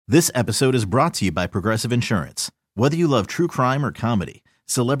This episode is brought to you by Progressive Insurance. Whether you love true crime or comedy,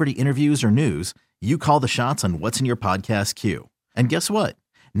 celebrity interviews or news, you call the shots on what's in your podcast queue. And guess what?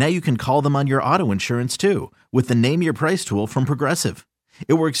 Now you can call them on your auto insurance too with the Name Your Price tool from Progressive.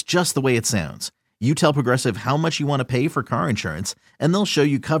 It works just the way it sounds. You tell Progressive how much you want to pay for car insurance, and they'll show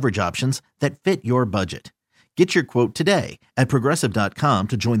you coverage options that fit your budget. Get your quote today at Progressive.com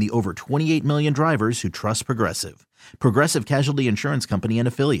to join the over 28 million drivers who trust Progressive. Progressive Casualty Insurance Company and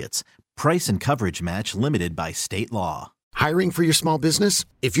Affiliates. Price and coverage match limited by state law. Hiring for your small business?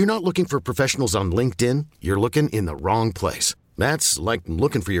 If you're not looking for professionals on LinkedIn, you're looking in the wrong place. That's like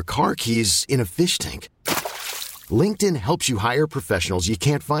looking for your car keys in a fish tank. LinkedIn helps you hire professionals you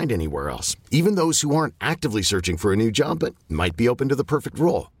can't find anywhere else, even those who aren't actively searching for a new job but might be open to the perfect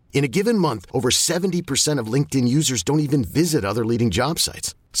role. In a given month, over 70% of LinkedIn users don't even visit other leading job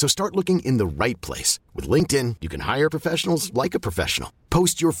sites. So start looking in the right place. With LinkedIn, you can hire professionals like a professional.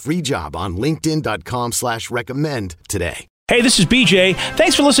 Post your free job on linkedin.com/recommend today. Hey, this is BJ.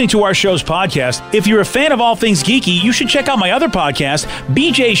 Thanks for listening to our show's podcast. If you're a fan of all things geeky, you should check out my other podcast,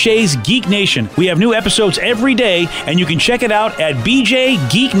 BJ Shea's Geek Nation. We have new episodes every day, and you can check it out at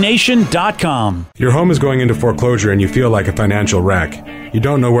bjgeeknation.com. Your home is going into foreclosure and you feel like a financial wreck. You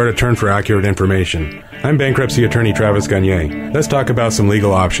don't know where to turn for accurate information. I'm bankruptcy attorney Travis Gagne. Let's talk about some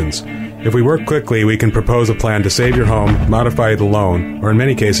legal options. If we work quickly, we can propose a plan to save your home, modify the loan, or in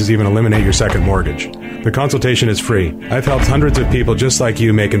many cases even eliminate your second mortgage. The consultation is free. I've helped hundreds of people just like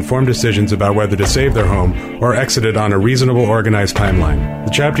you make informed decisions about whether to save their home or exit it on a reasonable, organized timeline.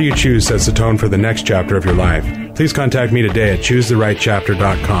 The chapter you choose sets the tone for the next chapter of your life. Please contact me today at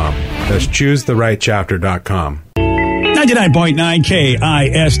choosetherightchapter.com. That's choosetherightchapter.com. 99.9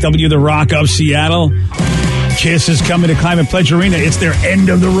 KISW, the Rock of Seattle. KISS is coming to Climate Pledge Arena. It's their end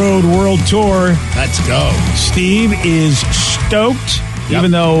of the road world tour. Let's go. Steve is stoked,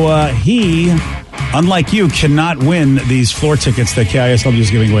 even though he, unlike you, cannot win these floor tickets that KISW is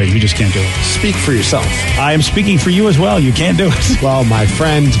giving away. You just can't do it. Speak for yourself. I am speaking for you as well. You can't do it. Well, my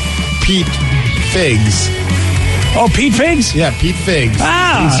friend Pete Figs. Oh, Pete Figs? Yeah, Pete Figs.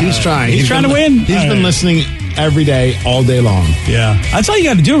 Ah, he's trying. He's trying to win. He's been listening every day, all day long. Yeah. That's all you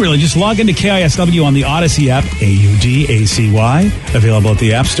got to do, really. Just log into KISW on the Odyssey app, AUDACY, available at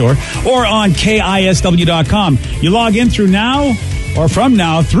the App Store, or on KISW.com. You log in through now, or from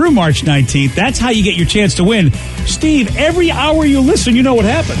now through March 19th. That's how you get your chance to win. Steve, every hour you listen, you know what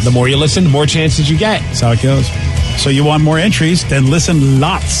happens. The more you listen, the more chances you get. That's how it goes. So you want more entries? Then listen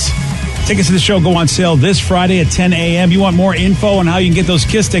lots. Tickets to the show go on sale this Friday at 10 a.m. You want more info on how you can get those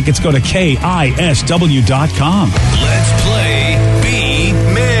KISS tickets? Go to KISW.com. Let's play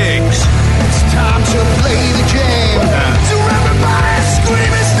B-Migs. It's time to play the game. So everybody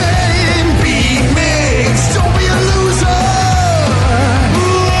scream his name. B-Migs, don't be a loser.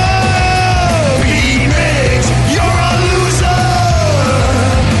 Whoa, B-Migs, you're a loser.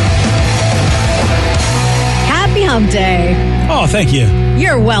 Happy Hump Day. Oh, thank you.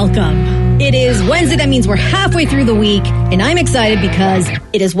 You're welcome. It is Wednesday. That means we're halfway through the week, and I'm excited because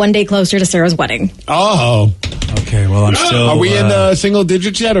it is one day closer to Sarah's wedding. Oh. Okay, well, I'm still... Are we in single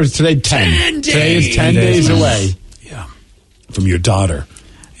digits yet, or is today 10? Today is 10 days away. Yeah. From your daughter.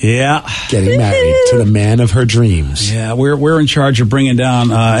 Yeah. Getting married to the man of her dreams. Yeah, we're in charge of bringing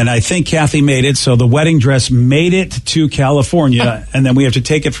down, and I think Kathy made it, so the wedding dress made it to California, and then we have to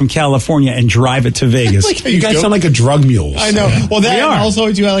take it from California and drive it to Vegas. Like you guys sound like a drug mules. I know. Well, that We are. also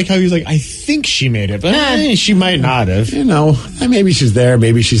I do like how he's like, I think she made it, but she might not have. You know, maybe she's there,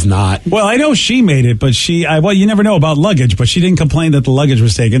 maybe she's not. Well, I know she made it, but well, you never know about luggage, but she didn't complain that the luggage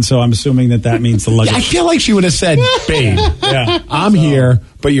was taken, so I'm assuming that means the luggage. I feel like she would have said, babe, I'm here,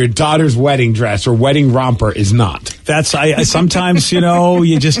 but your daughter's wedding dress or wedding romper is not. That's I sometimes, you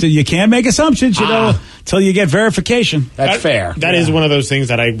can't make assumptions, until you get verification. That's fair. That is one of those things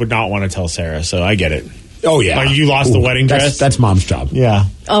that I would not want to tell Sarah, so I get it. Oh, yeah. Like you lost the wedding dress? That's mom's job. Yeah.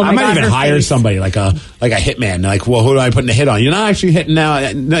 Oh, my I might God, even her hire face. somebody like a hitman. Like, well, who do I put the hit on? You're not actually hitting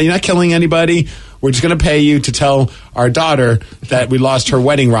now. No, you're not killing anybody. We're just going to pay you to tell our daughter that we lost her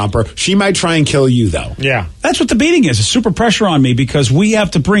wedding romper. She might try and kill you, though. Yeah. That's what the beating is. It's super pressure on me because we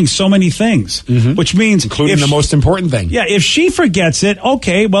have to bring so many things, which means... Including the most important thing. Yeah, if she forgets it,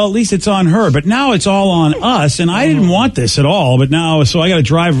 okay, well, at least it's on her. But now it's all on us, and I didn't want this at all. But now, so I got to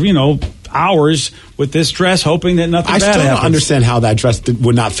drive, hours with this dress, hoping that nothing I bad still happens. don't understand how that dress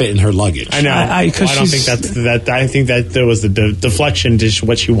would not fit in her luggage. I know. I don't think that's that. I think that there was the deflection to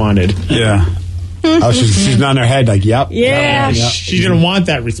what she wanted. Yeah. Oh, she's nodding her head like, yep. Yeah. She didn't want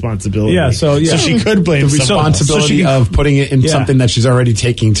that responsibility. Yeah, so she could blame The someone else. responsibility of putting it in something that she's already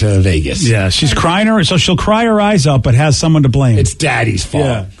taking to Vegas. Yeah, she's crying her, so she'll cry her eyes out, but has someone to blame. It's Daddy's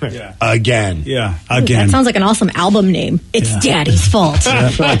fault. Yeah. Again. Yeah, That again. sounds like an awesome album name. It's Daddy's fault.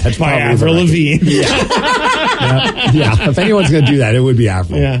 That's By probably Avril right. Lavigne. Yeah, if anyone's going to do that, it would be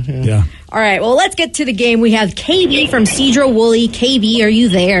Avril. Yeah. All right, well, let's get to the game. We have KB from Cedro Woolley. KB, are you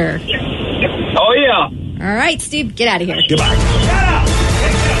there? Oh, yeah. All right, Steve, get out of here. Goodbye. Shut up!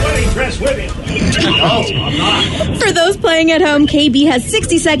 Take that wedding dress with you. No, I'm not. For those playing at home, KB has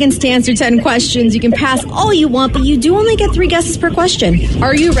 60 seconds to answer 10 questions. You can pass all you want, but you do only get 3 guesses per question.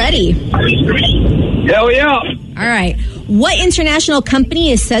 Are you ready? Hell yeah. All right. What international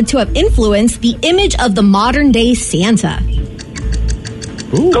company is said to have influenced the image of the modern-day Santa?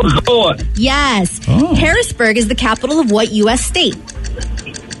 Coca-Cola. Yes. Oh. Harrisburg is the capital of what U.S. state?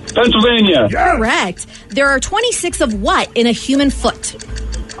 Pennsylvania. Correct. There are 26 of what in a human foot?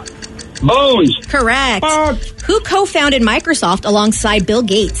 Bones. Correct. Who co-founded Microsoft alongside Bill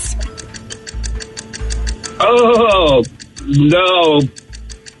Gates? Oh, no.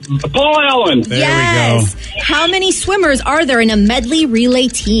 Paul Allen. There Yes. we go. How many swimmers are there in a medley relay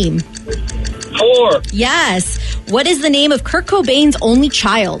team? 4. Yes. What is the name of Kurt Cobain's only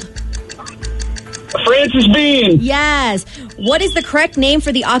child? Francis Bean. Yes. What is the correct name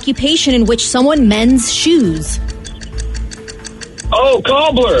for the occupation in which someone mends shoes? Oh,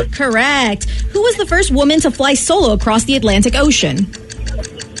 cobbler. Correct. Who was the first woman to fly solo across the Atlantic Ocean?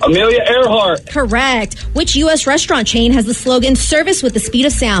 Amelia Earhart. Correct. Which U.S. restaurant chain has the slogan "Service with the speed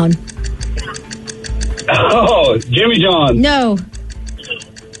of sound"? Oh, Jimmy John. No.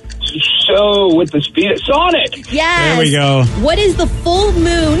 So, with the speed. Sonic. Yes. There we go. What is the full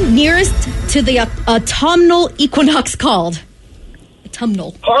moon nearest to the autumnal equinox called?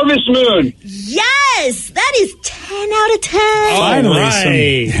 Autumnal. Harvest Moon. Yes! That is 10 out of 10. Finally,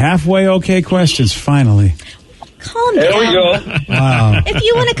 right. some halfway okay questions, finally. Calm There we down. go. Wow. If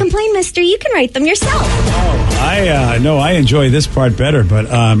you want to complain, mister, you can write them yourself. I enjoy this part better, but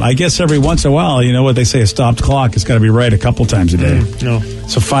I guess every once in a while, you know what they say, a stopped clock has got to be right a couple times a day. No.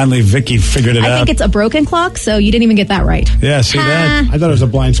 So finally, Vicky figured it I out. think it's a broken clock, so you didn't even get that right. Yeah, see that? I thought it was a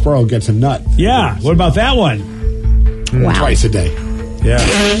blind squirrel gets a nut Yeah, what about that one? Wow. twice a day. Yeah.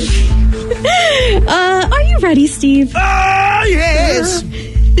 Are you ready, Steve? Ah, yes!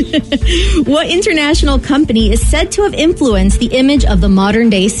 What international company is said to have influenced the image of the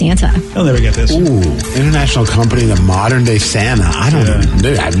modern-day Santa? I'll never get this. Ooh, international company, the modern day Santa. I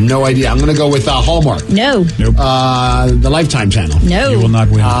have no idea. I'm going to go with Hallmark. No. Nope. The Lifetime Channel. No. You will not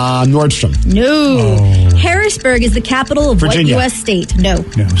win. Nordstrom. No. Harrisburg is the capital of Virginia. what U.S. state? No. No,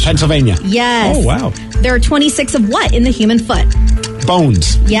 sorry. Pennsylvania. Yes. Oh, wow. There are 26 of what in the human foot?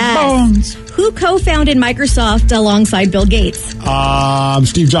 Bones. Yes. Bones. Who co-founded Microsoft alongside Bill Gates?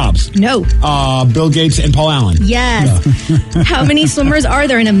 Steve Jobs. No. Bill Gates and Paul Allen. Yes. How many swimmers are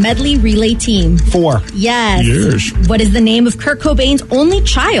there in a medley relay team? 4. Yes. Yes. What is the name of Kurt Cobain's only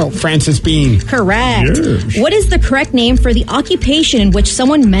child? Francis Bean. Correct. Yes. What is the correct name for the occupation in which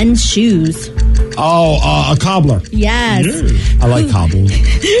someone mends shoes? A cobbler. Yes. I like cobble.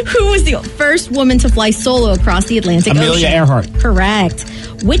 Who was the first woman to fly solo across the Atlantic Amelia Ocean? Earhart. Correct.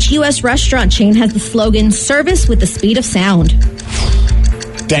 Which U.S. restaurant chain has the slogan "Service with the speed of sound"?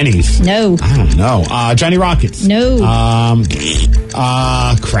 Denny's. No. I don't know. Johnny Rockets. No.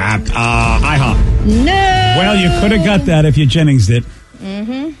 Crap. IHOP. No. Well, you could have got that if you Jennings did.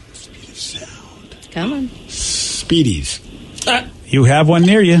 Come on. Speedies. You have one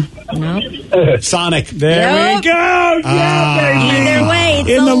near you. No. Sonic. There we go. Either way, it's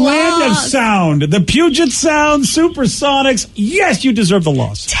In a the land of loss. sound, the Puget Sound Supersonics, yes, you deserve the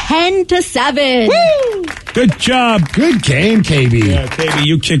loss. 10-7. Good job. Good game, KB. Yeah, KB,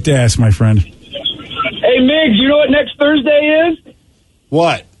 you kicked ass, my friend. Hey, Migs, you know what next Thursday is?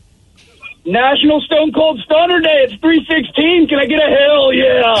 What? National Stone Cold Stunner Day. It's 3/16. Can I get a hell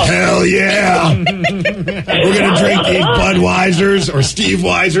yeah? Hell yeah. We're going to drink 8 Budweisers or Steve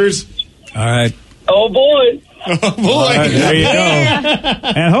Weisers. All right. Oh, boy. Oh, boy. All right, there you go.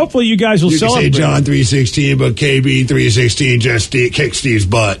 And hopefully you guys will You can say celebrate. John 3:16, but KB 3:16 just kick Steve's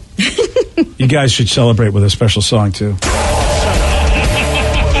butt. You guys should celebrate with a special song, too. There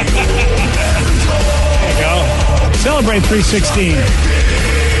you go. Celebrate 316.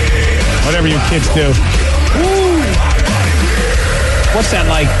 Whatever your kids do. What's that,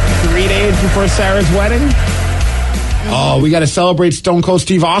 like 3 days before Sarah's wedding? Oh, we got to celebrate Stone Cold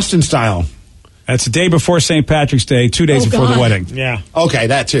Steve Austin style. That's the day before St. Patrick's Day, 2 days before the wedding. Yeah. Okay,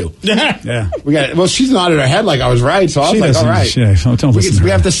 that too. Yeah. We got. Well, she's nodded her head like I was right, so I was like, all right. Don't listen to We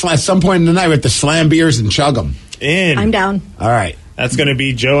her. have to at some point in the night. We have to slam beers and chug them. I'm down. All right. That's going to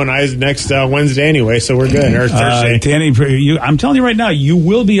be Joe and I's next Wednesday anyway, so we're good. Or Thursday. Danny, I'm telling you right now, you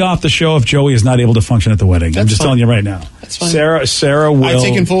will be off the show if Joey is not able to function at the wedding. I'm just telling you right now. That's fine. Sarah will. I've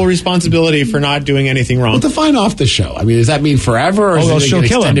taken full responsibility for not doing anything wrong. Well, define off the show. I mean, does that mean forever, or is it she'll an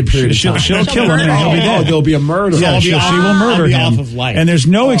kill him. extended period of time? She'll kill him, and he'll be dead. There'll be a murder. Yeah, she will murder I'll be him. off of life. And there's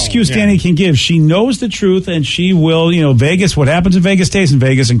no excuse Danny can give. She knows the truth, and she will. Vegas. What happens in Vegas stays in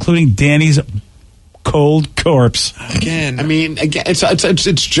Vegas, including Danny's cold corpse. Again, I mean,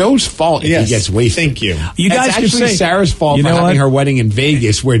 it's Joe's fault if he gets wasted. Thank you. You guys it's could actually say Sarah's fault you for know having what? her wedding in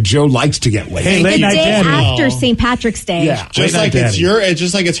Vegas, where Joe likes to get wasted. Hey, The late night day Daddy. after St. Patrick's Day. Yeah. Just Late like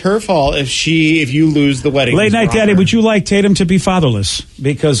night it's her fault if you lose the wedding. Late night Daddy, would you like Tatum to be fatherless?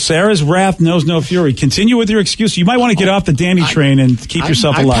 Because Sarah's wrath knows no fury. Continue with your excuse. You might want to get off the Danny train and keep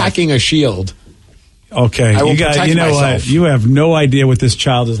yourself I'm alive. packing a shield. Okay, I will you got. protect You know myself. what? You have no idea what this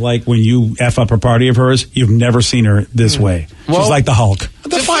child is like when you f up a party of hers. You've never seen her this way. Well, She's like the Hulk.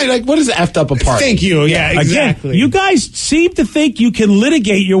 Define, like, what is effed up a party? Thank you. Yeah, exactly. Again, you guys seem to think you can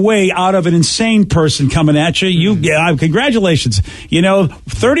litigate your way out of an insane person coming at you. Congratulations.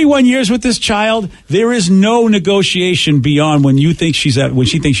 31 years with this child. There is no negotiation beyond when you think when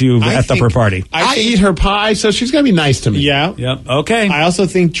she thinks you effed up her party. I eat her pie, so she's gonna be nice to me. Yeah. Yep. Okay. I also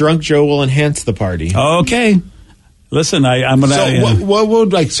think drunk Joe will enhance the party. Okay. Listen, I'm gonna. So what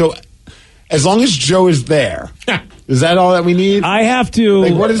would so? As long as Joe is there, is that all that we need? I have to.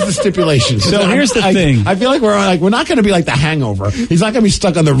 Like, what is the stipulation? So here's the thing. I feel like we're not going to be like the Hangover. He's not going to be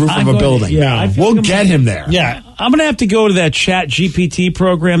stuck on the roof of a building. I feel we'll like get him there. Yeah, I'm going to have to go to that Chat GPT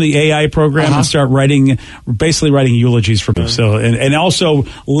program, the AI program, and start basically writing eulogies for people. So, and also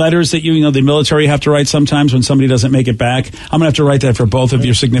letters that the military have to write sometimes when somebody doesn't make it back. I'm going to have to write that for both of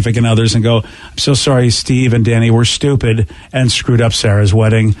your significant others and go, I'm so sorry, Steve and Danny, we're stupid and screwed up Sarah's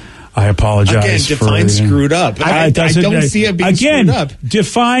wedding. I apologize. Again, define screwed up. I don't see it being screwed up.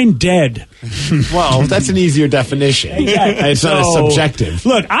 Define dead. Well, that's an easier definition. Exactly. It's not as subjective.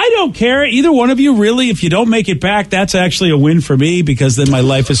 Look, I don't care. Either one of you, really, if you don't make it back, that's actually a win for me because then my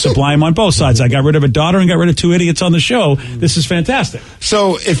life is sublime on both sides. I got rid of a daughter and got rid of two idiots on the show. This is fantastic.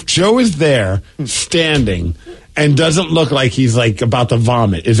 So if Joe is there, standing, and doesn't look like he's like about to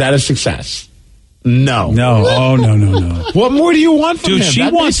vomit, is that a success? No. Oh, no. What more do you want from Dude, him?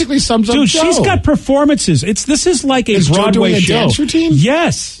 That basically sums up Joe. She's got performances. This is like a Is Joe Broadway doing a show. dance routine?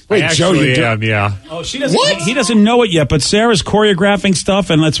 Yes. Wait, Joe, you do? yeah. Oh, she doesn't. What? He doesn't know it yet, but Sarah's choreographing stuff,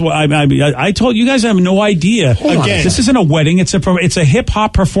 and that's what I told you guys. I have no idea. Again, this isn't a wedding; it's a hip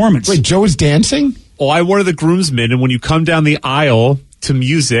hop performance. Wait, Joe is dancing? Oh, I'm one of the groomsmen, and when you come down the aisle to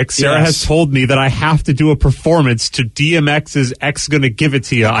music, Sarah has told me that I have to do a performance to DMX's X Gonna Give It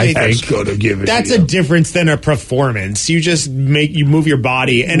To You, I think. Gonna give it That's to a you. difference than a performance. You just move your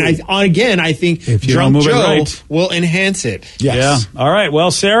body. And I think If you Drunk don't move it Joe right. will enhance it. Yes. Yeah. All right. Well,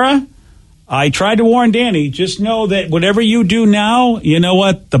 Sarah, I tried to warn Danny. Just know that whatever you do now, you know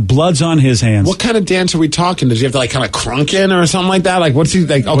what? The blood's on his hands. What kind of dance are we talking? Does he have to kind of crunk in or something like that? Like, what's he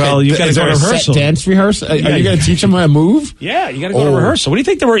like? Okay, Well, you gotta is go there to a set rehearsal. dance rehearsal? Are you going to teach him how to move? Yeah, you got to go to rehearsal. What do you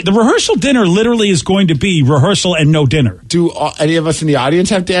think the rehearsal dinner literally is going to be? Rehearsal and no dinner. Do any of us in the audience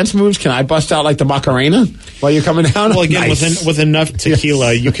have dance moves? Can I bust out like the Macarena while you're coming down? Well, again, Nice. with enough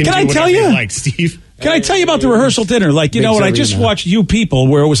tequila, you can Can do I whatever tell you? you like, Steve. Can I tell you about the rehearsal dinner? Like, you know what? I just arena. watched You People,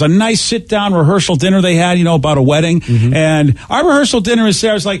 where it was a nice sit-down rehearsal dinner they had, about a wedding. And our rehearsal dinner is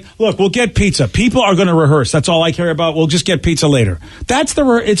Sarah's like, look, we'll get pizza. People are going to rehearse. That's all I care about. We'll just get pizza later.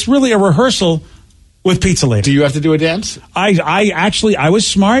 It's really a rehearsal with pizza later. Do you have to do a dance? I was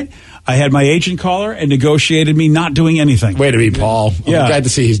smart. I had my agent call her and negotiated me not doing anything. Way to be, Paul. Yeah. I'm glad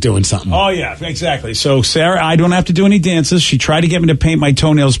to see he's doing something. Oh, yeah, exactly. So, Sarah, I don't have to do any dances. She tried to get me to paint my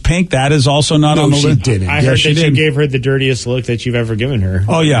toenails pink. That is also not No, on the she list. didn't. I heard she that you did. gave her the dirtiest look that you've ever given her.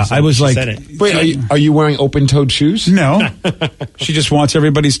 Oh, yeah. I was She like, said it. Wait, are you wearing open-toed shoes? no. She just wants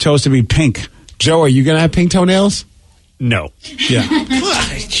everybody's toes to be pink. Joe, are you going to have pink toenails? No. Yeah.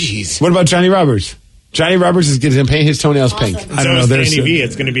 Jeez. What about Johnny Roberts? Johnny Roberts is going to paint his toenails pink. I don't know. There's There's Danny V.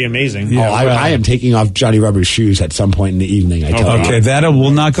 It's going to be amazing. Yeah, I am taking off Johnny Roberts' shoes at some point in the evening. I tell you. Okay, that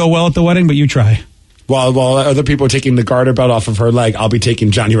will not go well at the wedding, but you try. While other people are taking the garter belt off of her leg, I'll be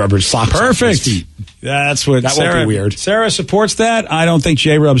taking Johnny Roberts' socks off his feet. That's what That Sarah, won't be weird. Sarah supports that. I don't think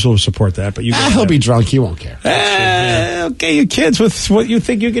J-Rubs will support that, but you He'll be drunk. He won't care. okay, you kids with what you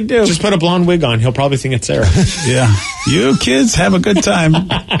think you can do. Just put a blonde wig on. He'll probably think it's Sarah. Yeah. You kids have a good time.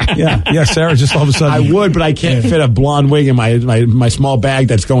 Yeah, Sarah, just all of a sudden. I would, but I can't fit a blonde wig in my small bag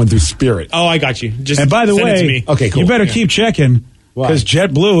that's going through Spirit. Oh, I got you. Just and by the send it to way, me. Okay, cool. You better keep checking. Because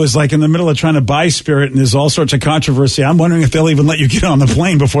JetBlue is like in the middle of trying to buy Spirit, and there's all sorts of controversy. I'm wondering if they'll even let you get on the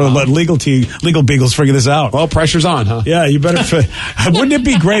plane before they let legal beagles figure this out. Well, pressure's on, huh? Yeah, you better. Wouldn't it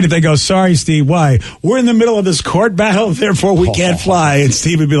be great if they go, sorry, Steve, why? We're in the middle of this court battle, therefore we can't fly. And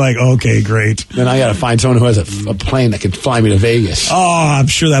Steve would be like, okay, great. Then I got to find someone who has a plane that can fly me to Vegas. Oh, I'm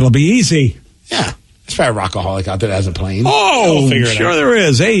sure that'll be easy. Yeah. There's probably a rockaholic out there that has a plane. Oh, sure there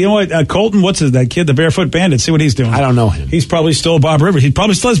is. Hey, you know what? Colton, what's that kid, the Barefoot Bandit? See what he's doing. I don't know him. He's probably stole Bob Rivers. He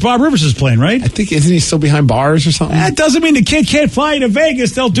probably still has Bob Rivers' plane, right? I think, isn't he still behind bars or something? That doesn't mean the kid can't fly to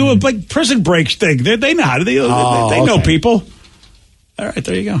Vegas. They'll do a like prison break thing. They know how to. They know people. All right,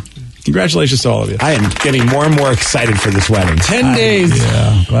 there you go. Congratulations to all of you. I am getting more and more excited for this wedding. 10 days.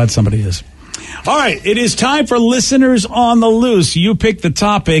 Yeah, glad somebody is. All right, it is time for Listeners on the Loose. You pick the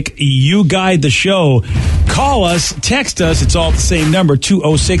topic, you guide the show. Call us, text us. It's all at the same number,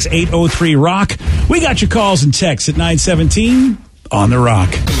 206-803-ROCK. We got your calls and texts at 917 on The Rock.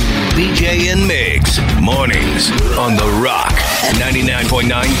 BJ and Migs, mornings on The Rock, 99.9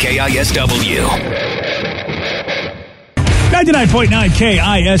 KISW. 99.9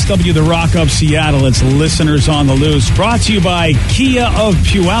 KISW, The Rock of Seattle. It's Listeners on the Loose. Brought to you by Kia of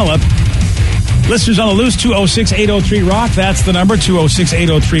Puyallup. Listeners on the Loose, 206-803-ROCK. That's the number,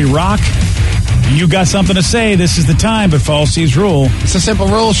 206-803-ROCK. You got something to say, this is the time, but follow Steve's rule. It's a simple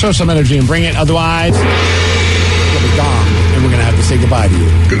rule. Show some energy and bring it. Otherwise, you'll be gone, and we're going to have to say goodbye to you.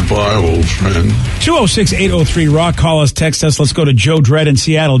 Goodbye, old friend. 206-803-ROCK. Call us, text us. Let's go to Joe Dredd in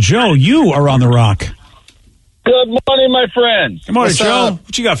Seattle. Joe, you are on The Rock. Good morning, my friends. Good morning, What's Joe. up?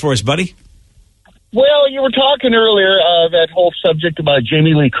 What you got for us, buddy? Well, you were talking earlier, that whole subject about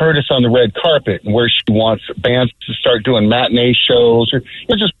Jamie Lee Curtis on the red carpet and where she wants bands to start doing matinee shows or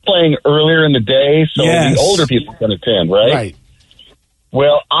just playing earlier in the day so Yes. the older people can attend, right? Right.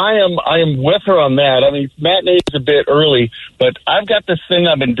 Well, I am with her on that. I mean, matinee is a bit early, but I've got this thing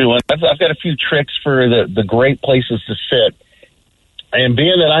I've been doing. I've got a few tricks for the great places to sit. And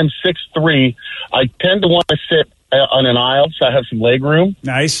being that I'm 6'3", I tend to want to sit on an aisle so I have some leg room.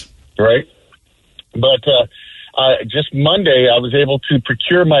 Nice. Right. But just Monday, I was able to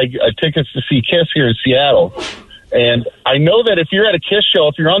procure my tickets to see Kiss here in Seattle. And I know that if you're at a Kiss show,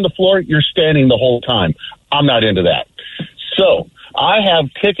 if you're on the floor, you're standing the whole time. I'm not into that. So I have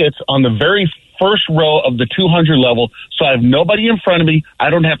tickets on the very first row of the 200 level, so I have nobody in front of me. I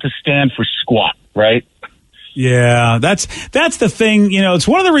don't have to stand for squat, right? Yeah, that's the thing. You know, it's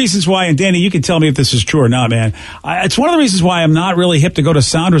one of the reasons why, and Danny, you can tell me if this is true or not, man. It's one of the reasons why I'm not really hip to go to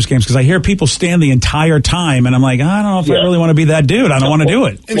Sounders games because I hear people stand the entire time, and I'm like, I don't know if I really want to be that dude. I don't want to do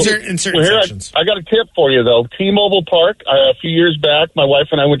it. In certain sections. I got a tip for you, though. T-Mobile Park, a few years back, my wife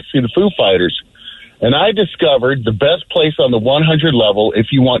and I went to see the Foo Fighters, and I discovered the best place on the 100 level if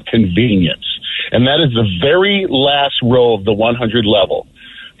you want convenience, and that is the very last row of the 100 level.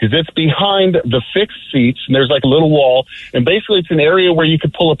 Because it's behind the fixed seats, and there's like a little wall, and basically it's an area where you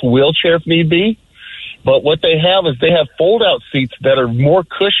could pull up a wheelchair if need be. But what they have is they have fold-out seats that are more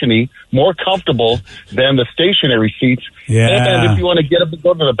cushiony, more comfortable than the stationary seats. Yeah. And if you want to get up and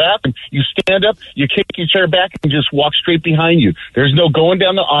go to the bathroom, you stand up, you kick your chair back, and just walk straight behind you. There's no going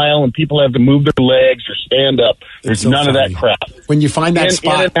down the aisle, and people have to move their legs or stand up. There's none of that crap. When you find that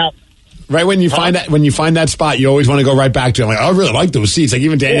spot... In and out. Right when you find that spot, you always want to go right back to it. I'm like, I really like those seats. Like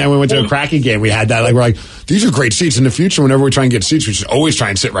even Danny and I, when we went to a Kraken game, we had that. Like we're like, these are great seats. In the future, whenever we try and get seats, we should always try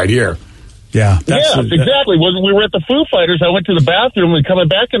and sit right here. Yeah, exactly. When we were at the Foo Fighters, I went to the bathroom and coming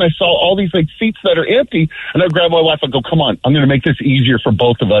back, and I saw all these like seats that are empty. And I grabbed my wife. I go, "Come on, I'm going to make this easier for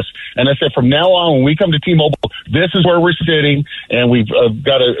both of us." And I said, "From now on, when we come to T-Mobile, this is where we're sitting, and we've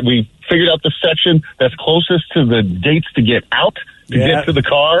figured out the section that's closest to the gates to get out." To get to the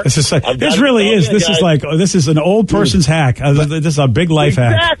car. This is like, this really is. This is like, this is an old person's hack. This is a big life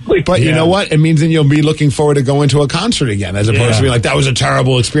hack. But you know what? It means then you'll be looking forward to going to a concert again, as opposed to being like, that was a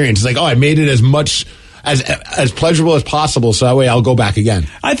terrible experience. It's like, oh, I made it as much as pleasurable as possible, so that way I'll go back again.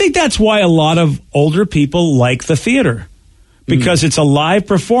 I think that's why a lot of older people like the theater. because it's a live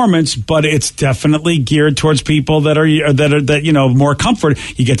performance, but it's definitely geared towards people that more comfort.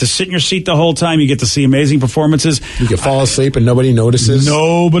 You get to sit in your seat the whole time. You get to see amazing performances. You can fall asleep and nobody notices.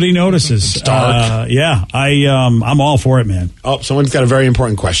 Nobody notices. It's dark. I'm all for it, man. Oh, someone's got a very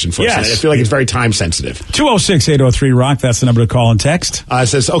important question for us. Yes. I feel like it's very time sensitive. 206-803-ROCK. That's the number to call and text. It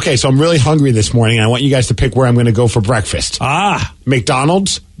says, okay, so I'm really hungry this morning, and I want you guys to pick where I'm going to go for breakfast.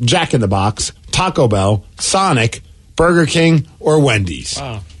 McDonald's, Jack in the Box, Taco Bell, Sonic, Burger King, or Wendy's.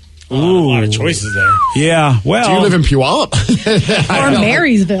 Wow. A lot of choices there. Yeah, well. Do you live in Puyallup? Or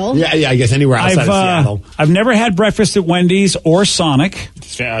Marysville. Yeah, I guess anywhere outside of Seattle. I've never had breakfast at Wendy's or Sonic.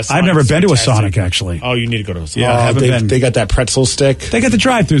 I've never been to a Sonic, actually. Oh, you need to go to a Sonic. Yeah, I haven't been. They got that pretzel stick. They got the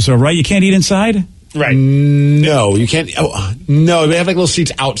drive-thru, so right? You can't eat inside? Right. No, you can't. Oh, no, they have like little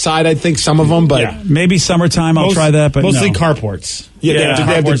seats outside, I think, some of them, but. Yeah, maybe summertime I'll try that, but mostly no. carports. Yeah, they have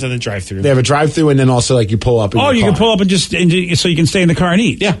carports carports and then drive-thru. They have a drive-thru and then also like you pull up in your you car. can pull up and just so you can stay in the car and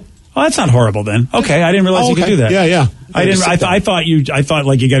eat. Yeah. Oh, that's not horrible then. Okay, I didn't realize you could do that. Yeah. I thought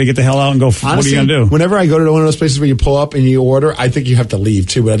like you got to get the hell out and go. Honestly, what are you gonna do? Whenever I go to one of those places where you pull up and you order, I think you have to leave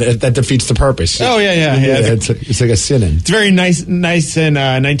too. But that defeats the purpose. Oh yeah. It's like a sin-in. It's very nice in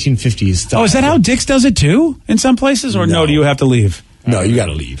 1950s style. Oh, is that how Dick's does it too in some places, or no? Do you have to leave? No, you got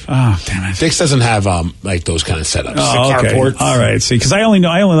to leave. Oh, damn it! Dick's doesn't have like those kind of setups. Oh, okay. Carports. All right. See, because I only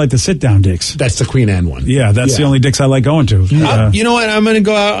like the sit down Dick's. That's the Queen Anne one. Yeah, that's the only Dick's I like going to. You know what? I'm going to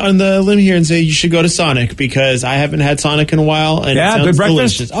go out on the limb here and say you should go to Sonic because I haven't had Sonic in a while. And it sounds good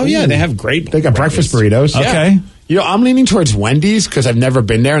breakfast. delicious. Oh yeah, they have great. They got breakfast burritos. Okay. You know, I'm leaning towards Wendy's because I've never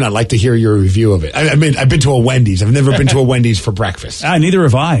been there, and I'd like to hear your review of it. I mean, I've been to a Wendy's. I've never been to a Wendy's for breakfast. Neither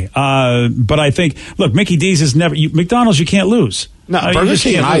have I. But I think, look, Mickey D's is never. McDonald's, you can't lose. No, Burger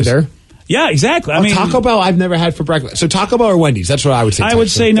King either. Yeah, exactly. I mean, Taco Bell, I've never had for breakfast. So Taco Bell or Wendy's? That's what I would say. I would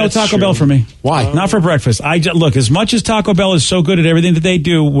say no Taco Bell for me. Why? Not for breakfast. Look, as much as Taco Bell is so good at everything that they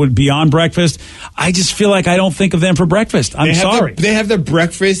do beyond breakfast, I just feel like I don't think of them for breakfast. I'm sorry. They have the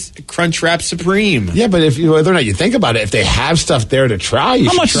breakfast Crunchwrap Supreme. Yeah, but whether or not you think about it, if they have stuff there to try,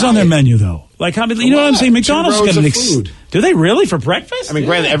 how much is on their menu though? Like how many? You know what I'm saying? McDonald's got an food. Do they really for breakfast? I mean,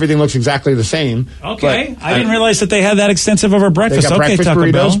 granted, everything looks exactly the same. Okay, I didn't realize that they had that extensive of a breakfast. They got breakfast Taco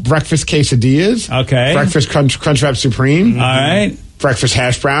burritos, Bell. breakfast quesadillas. Okay, breakfast Crunchwrap Supreme. All right. Breakfast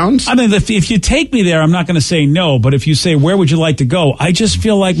hash browns. I mean, if you take me there, I'm not going to say no. But if you say, where would you like to go? I just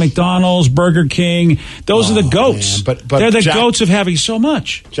feel like McDonald's, Burger King, those are the goats. Man. But they're the goats of having so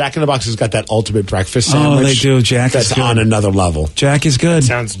much. Jack in the Box has got that ultimate breakfast sandwich. Oh, they do. Jack is That's good. on another level. Jack is good.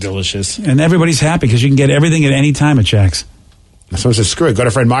 Sounds delicious. And everybody's happy because you can get everything at any time at Jack's. Someone says, screw it. Go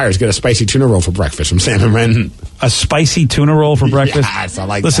to Fred Meyer's. Get a spicy tuna roll for breakfast from Sam and Renton. A spicy tuna roll for breakfast? Yes, I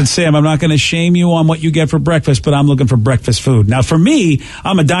like Listen, that. Sam, I'm not going to shame you on what you get for breakfast, but I'm looking for breakfast food. Now, for me,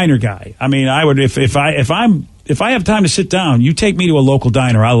 I'm a diner guy. I mean, I would if I have time to sit down, you take me to a local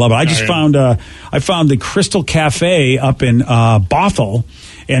diner. I love it. I just found the Crystal Cafe up in Bothell,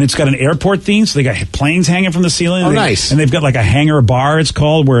 and it's got an airport theme, so they got planes hanging from the ceiling. Oh, nice. And they've got like a hangar bar, it's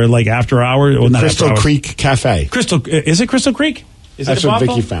called, where like after hours. Well, not Crystal after hours. Creek Cafe. Is it Crystal Creek? Is That's it what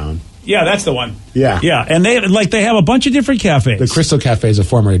Bothell? Vicky found. Yeah, that's the one. Yeah. Yeah, and they have a bunch of different cafes. The Crystal Cafe is a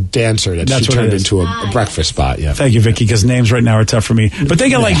former dancer that That's she what it turned is. into a breakfast spot. Yeah. Thank you, Vicky, because names right now are tough for me. But they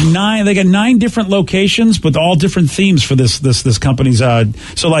got nine different locations with all different themes for this company's.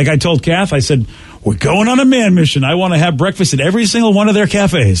 So like I told Kath, I said, we're going on a man mission. I want to have breakfast at every single one of their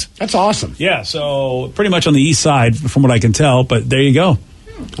cafes. That's awesome. Yeah, so pretty much on the east side from what I can tell, but there you go.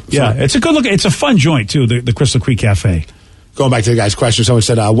 Yeah, it's a good look. It's a fun joint, too, the Crystal Creek Cafe. Going back to the guy's question, someone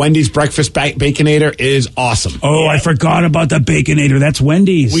said Wendy's breakfast Baconator is awesome. Oh, I forgot about the Baconator. That's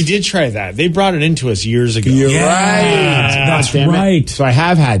Wendy's. We did try that. They brought it into us years ago. You're right. That's Damn it. right. So I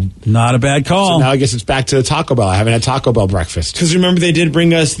have had. Not a bad call. So now I guess it's back to the Taco Bell. I haven't had Taco Bell breakfast. Because remember, they did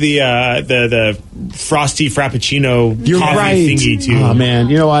bring us the frosty frappuccino coffee thingy too. Oh man,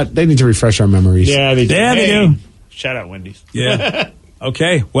 you know what? They need to refresh our memories. Yeah, they do. Yeah, they do. Shout out Wendy's. Yeah.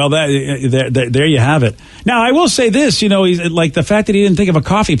 Okay, well, there you have it. Now, I will say this, he's like the fact that he didn't think of a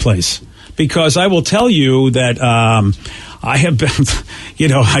coffee place, because I will tell you that I have been,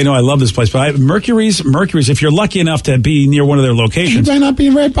 I know I love this place, but Mercury's, if you're lucky enough to be near one of their locations. You might not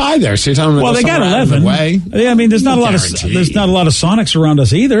be right by there, so you're telling me. Well, they got 11. Yeah, I mean, there's not a lot of Sonics around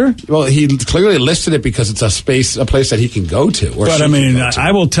us either. Well, he clearly listed it because it's a place that he can go to. But I mean,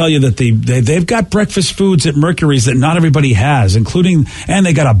 I will tell you that they've got breakfast foods at Mercury's that not everybody has, and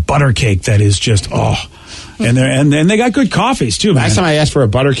they got a butter cake that is just and they got good coffees too. Last man. time I asked for a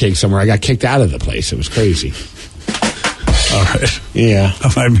butter cake somewhere, I got kicked out of the place. It was crazy. All right. Yeah.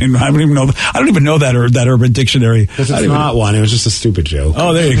 I mean, I don't even know that Urban Dictionary. It's not one. It was just a stupid joke.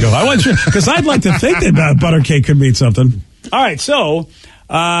 Oh, there you go. I wasn't sure, because I'd like to think that butter cake could mean something. All right, so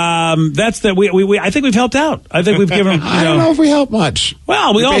that's the we. I think we've helped out. I think we've given. I don't know if we help much.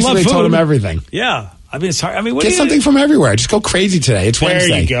 Well, we all love basically food. told them everything. Yeah, I mean it's hard. I mean, what Get something from everywhere. Just go crazy today. It's Wednesday.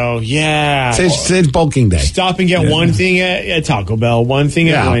 There you go. Yeah. Today's bulking day. Stop and get one thing at Taco Bell, one thing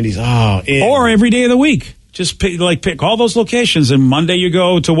at Wendy's. Or every day of the week. Just pick all those locations, and Monday you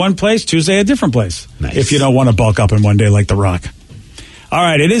go to one place, Tuesday a different place. Nice. If you don't want to bulk up in one day like The Rock. All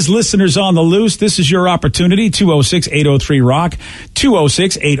right, it is Listeners on the Loose. This is your opportunity. 206-803-ROCK.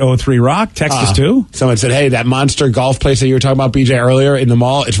 206-803-ROCK. Text us too. Someone said, hey, that monster golf place that you were talking about, BJ, earlier in the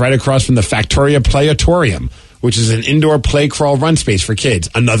mall, it's right across from the Factoria Playatorium, which is an indoor play, crawl, run space for kids.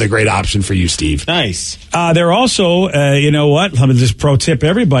 Another great option for you, Steve. Nice. They're also, you know what? Let me just pro tip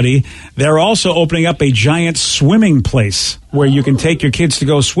everybody. They're also opening up a giant swimming place where you can take your kids to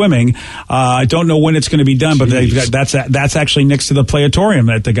go swimming. I don't know when it's going to be done, but that's actually next to the Playatorium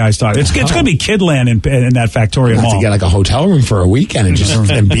that the guys talked. It's going to be Kidland in that Factoria Have mall. to get like a hotel room for a weekend and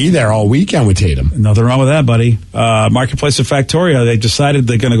just and be there all weekend with Tatum. Nothing wrong with that, buddy. Marketplace of Factoria, they decided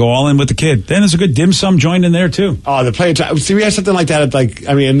they're going to go all in with the kid. Then there's a good dim sum joint in there too. Oh, the Playatorium. See, we have something like that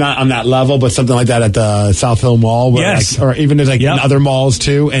at not on that level, but something like that at the South Hill Mall. Where Yes. or even there's in other malls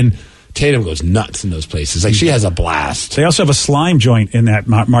too. And Tatum goes nuts in those places. Like, she has a blast. They also have a slime joint in that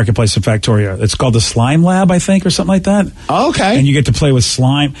Marketplace of Factoria. It's called the Slime Lab, I think, or something like that. Oh, okay. And you get to play with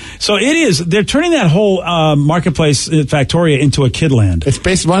slime. So it is. They're turning that whole Marketplace at Factoria into a Kidland. It's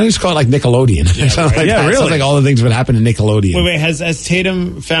based. Why don't you just call it like Nickelodeon? Yeah, Something like that. really. Sounds like all the things that happen in Nickelodeon. Wait, has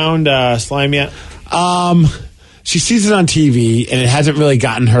Tatum found slime yet? She sees it on TV, and it hasn't really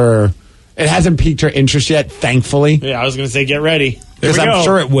gotten her. It hasn't piqued her interest yet, thankfully. Yeah, I was going to say get ready. Because I'm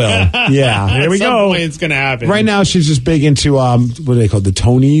sure it will. Yeah. Here we go. Point it's going to happen. Right now, she's just big into, what are they called? The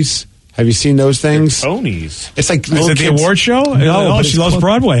Tonys? Have you seen those things? Tonys. It's like Is little it the kids. award show? No, but she it's loves called-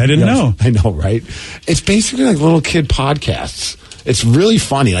 Broadway. I didn't know. I know, right? It's basically like little kid podcasts. It's really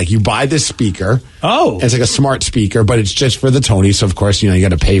funny. Like, you buy this speaker. Oh. And it's like a smart speaker, but it's just for the Tonys. So, of course, you got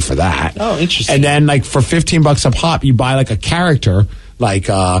to pay for that. Oh, interesting. And then, like, for $15 a pop, you buy like a character, like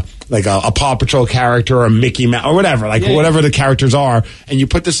a Paw Patrol character or a Mickey Mouse or whatever, whatever the characters are, and you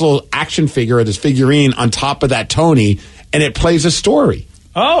put this little action figure or this figurine on top of that Tony, and it plays a story.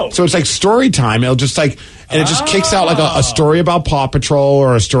 Oh. So it's like story time. It'll just and it just kicks out like a story about Paw Patrol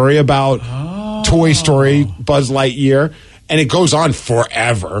or a story about Toy Story, Buzz Lightyear, and it goes on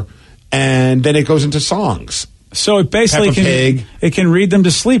forever, and then it goes into songs. So it basically Peppa Pig. It can read them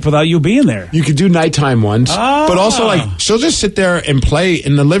to sleep without you being there. You could do nighttime ones, but also she'll just sit there and play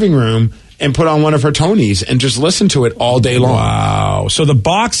in the living room and put on one of her Tonys and just listen to it all day long. Wow. So the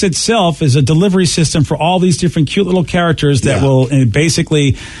box itself is a delivery system for all these different cute little characters that will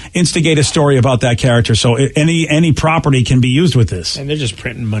basically instigate a story about that character. So any property can be used with this. And they're just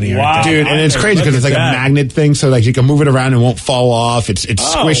printing money. Wow. Dude, and it's crazy because it's like a magnet thing, so like you can move it around and it won't fall off. It's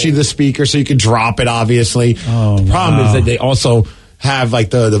squishy, the speaker, so you can drop it, obviously. The problem is that they also have like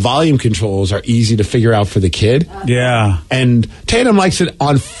the volume controls are easy to figure out for the kid. Yeah. And Tatum likes it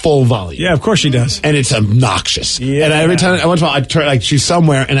on full volume. Yeah, of course she does. And it's obnoxious. Yeah. And every time, once in a while, I try, like, she's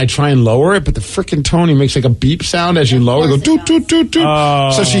somewhere and I try and lower it, but the freaking Tony makes like a beep sound as you lower it. Go doot, doot, doot,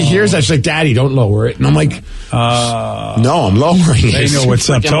 doot. So she hears that. She's like, Daddy, don't lower it. And I'm like, no, I'm lowering it. They know what's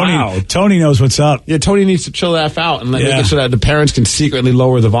up. Freaking loud. Tony knows what's up. Yeah, Tony needs to chill the F out and make it so that the parents can secretly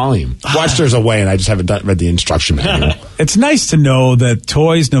lower the volume. Watch, there's a way, and I just haven't read the instruction manual. It's nice to know that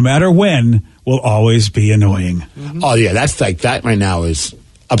toys, no matter when, will always be annoying. Oh, yeah, that's like, that right now is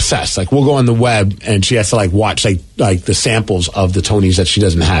obsessed. Like, we'll go on the web, and she has to, like, watch, like the samples of the Tonys that she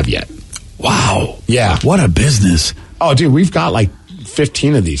doesn't have yet. Wow. Yeah. What a business. Oh, dude, we've got, like,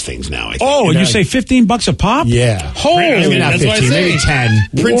 15 of these things now, I think. Oh, and you say $15 a pop? Yeah. Holy, Maybe not that's what I 15, say. maybe 10.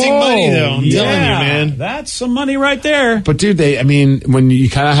 Printing money, though. I'm telling you, Yeah. man. That's some money right there. But, dude, when you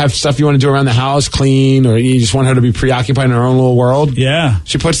kind of have stuff you want to do around the house, clean, or you just want her to be preoccupied in her own little world, Yeah.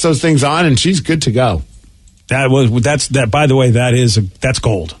 she puts those things on, and she's good to go. By the way, that's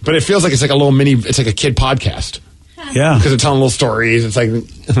gold. But it feels like it's like a little it's like a kid podcast. Yeah. Because they're telling little stories. It's like,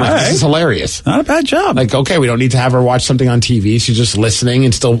 this is hilarious. Not a bad job. Like, okay, we don't need to have her watch something on TV. She's just listening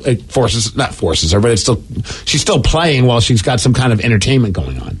and not forces her, but she's still playing while she's got some kind of entertainment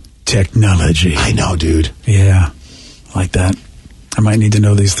going on. Technology. I know, dude. Yeah. Like that. I might need to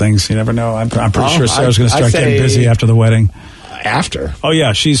know these things. You never know. I'm pretty sure Sarah's going to start getting busy after the wedding. After? Oh,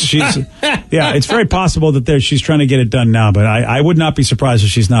 yeah. She's yeah, it's very possible that she's trying to get it done now, but I would not be surprised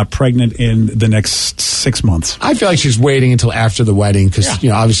if she's not pregnant in the next 6 months. I feel like she's waiting until after the wedding because,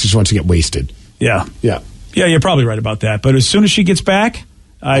 obviously she wants to get wasted. Yeah. Yeah. Yeah, you're probably right about that. But as soon as she gets back,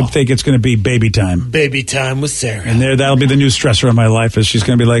 I think it's going to be baby time. Baby time with Sarah. And that'll be the new stressor in my life is she's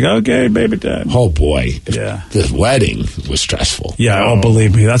going to be like, okay, baby time. Oh, boy. Yeah. The wedding was stressful. Yeah,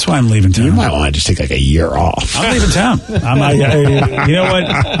 believe me. That's why I'm leaving town. You might want to just take like a year off. I'm leaving town. You know what?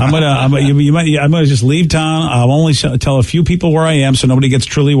 I'm gonna just leave town. I'll only tell a few people where I am so nobody gets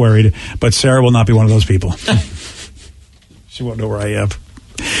truly worried. But Sarah will not be one of those people. She won't know where I am.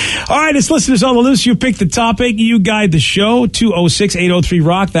 All right, it's listeners on the loose. You pick the topic. You guide the show.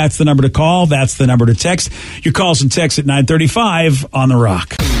 206-803-ROCK. That's the number to call. That's the number to text. Your calls and texts at 9:35 on The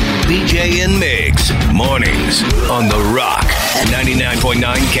Rock. BJ and Migs, mornings on The Rock, 99.9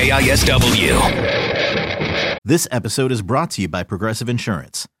 KISW. This episode is brought to you by Progressive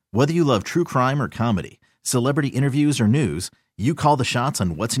Insurance. Whether you love true crime or comedy, celebrity interviews or news, you call the shots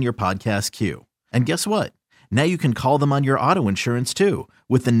on what's in your podcast queue. And guess what? Now you can call them on your auto insurance too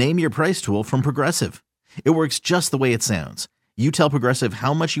with the Name Your Price tool from Progressive. It works just the way it sounds. You tell Progressive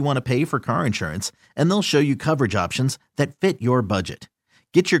how much you want to pay for car insurance, and they'll show you coverage options that fit your budget.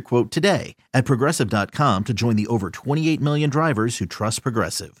 Get your quote today at Progressive.com to join the over 28 million drivers who trust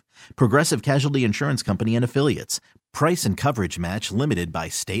Progressive. Progressive Casualty Insurance Company and Affiliates. Price and coverage match limited by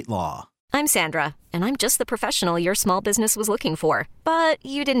state law. I'm Sandra, and I'm just the professional your small business was looking for. But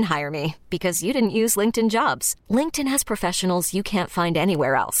you didn't hire me because you didn't use LinkedIn Jobs. LinkedIn has professionals you can't find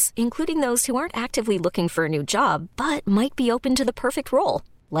anywhere else, including those who aren't actively looking for a new job, but might be open to the perfect role,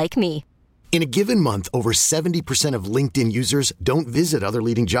 like me. In a given month, over 70% of LinkedIn users don't visit other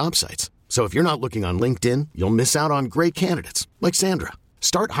leading job sites. So if you're not looking on LinkedIn, you'll miss out on great candidates like Sandra.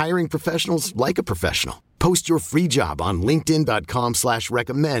 Start hiring professionals like a professional. Post your free job on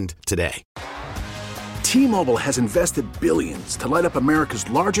linkedin.com/recommend today. T-Mobile has invested billions to light up America's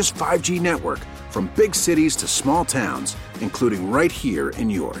largest 5G network, from big cities to small towns, including right here in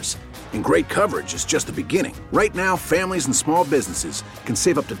yours. And great coverage is just the beginning. Right now, families and small businesses can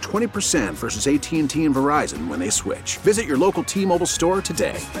save up to 20% versus AT&T and Verizon when they switch. Visit your local T-Mobile store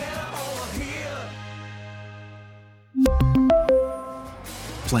today.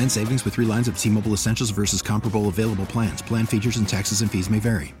 Plan savings with 3 lines of T-Mobile Essentials versus comparable available plans. Plan features and taxes and fees may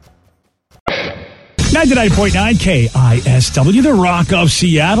vary. 99.9 KISW, The Rock of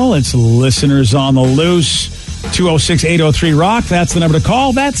Seattle. It's listeners on the loose. 206-803-ROCK. That's the number to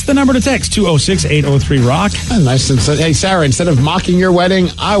call. That's the number to text. 206-803-ROCK. Nice. Hey, Sarah, instead of mocking your wedding,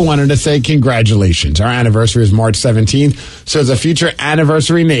 I wanted to say congratulations. Our anniversary is March 17th. So as a future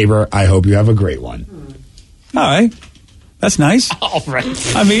anniversary neighbor, I hope you have a great one. All right. That's nice. All right.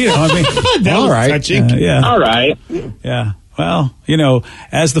 I mean, that all was right. touching. Yeah. All right. Yeah. Well,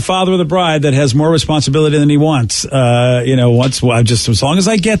 as the father of the bride that has more responsibility than he wants, just as long as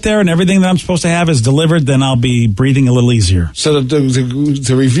I get there and everything that I'm supposed to have is delivered, then I'll be breathing a little easier. So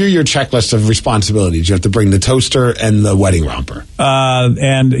to review your checklist of responsibilities, you have to bring the toaster and the wedding romper.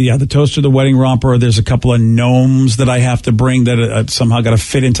 The toaster, the wedding romper. There's a couple of gnomes that I have to bring that somehow got to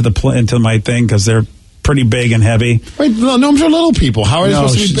fit into my thing because they're pretty big and heavy. Wait, gnomes are little people. How are they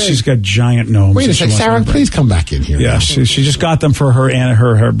supposed to be big? She's got giant gnomes. Wait a second, Sarah, please come back in here. Yeah, she just got them for her and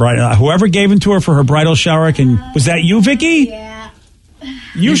her bridal. Whoever gave them to her for her bridal shower. Was that you, Vicky? Yeah.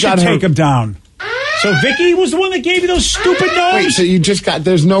 You should take them down. So Vicky was the one that gave you those stupid gnomes? Wait, so you just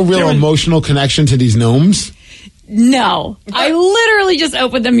there's no real emotional connection to these gnomes? No. I literally just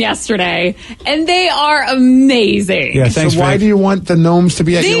opened them yesterday, and they are amazing. Yeah, thanks. So why do you want the gnomes to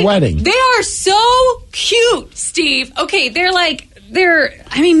be at your wedding? They are so cute, Steve. Okay, maybe they're like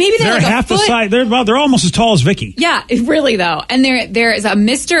half the size. They're almost as tall as Vicky. Yeah, really though. And there is a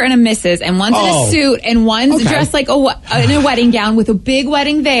Mr. and a Mrs. and one's in a suit and one's dressed like in a wedding gown with a big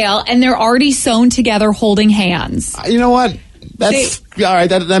wedding veil, and they're already sewn together holding hands. You know what? That's all right.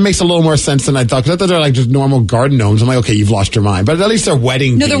 That makes a little more sense than I thought. Because I thought they're like just normal garden gnomes. I'm like, okay, you've lost your mind. But at least they're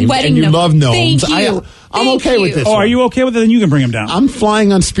wedding. No, they're wedding. And you love gnomes. Thank you. I'm okay with this. Oh, are you okay with it? Then you can bring them down. I'm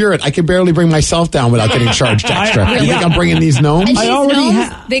flying on Spirit. I can barely bring myself down without getting charged extra. You think I'm bringing these gnomes? And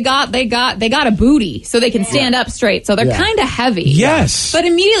they got a booty, so they can stand up straight. So they're kind of heavy. Yes. But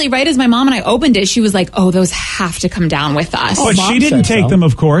immediately, right as my mom and I opened it, she was like, "Oh, those have to come down with us." But she didn't take them,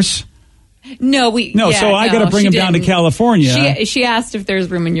 of course. So I got to bring them down to California. She asked if there's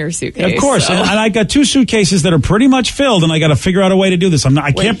room in your suitcase. Of course, so. and I got 2 suitcases that are pretty much filled, and I got to figure out a way to do this.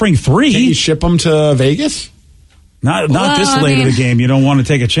 I can't bring 3. Can you ship them to Vegas? Not this late in the game. You don't want to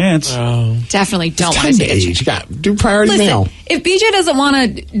take a chance. Definitely don't want to take a chance. You got do priority mail. If BJ doesn't want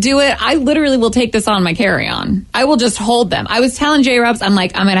to do it, I literally will take this on my carry-on. I will just hold them. I was telling J-Rubs, I'm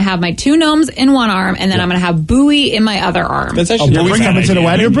like, I'm going to have my 2 gnomes in one arm, and then I'm going to have Bowie in my other arm. That's actually Bowie's coming to the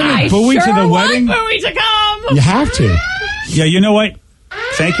wedding. You're bringing Bowie to the wedding? I want Bowie to come. You have to. Yeah, you know what?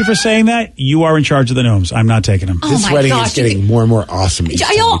 Thank you for saying that. You are in charge of the gnomes. I'm not taking them. Oh This my wedding gosh, is getting more and more awesome. each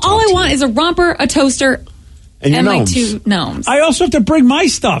time we All talk I to you. want is a romper, a toaster, And your and my gnomes. 2 gnomes. I also have to bring my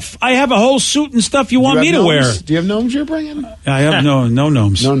stuff. I have a whole suit and stuff you want have me to gnomes? wear. Do you have gnomes you're bringing? I have no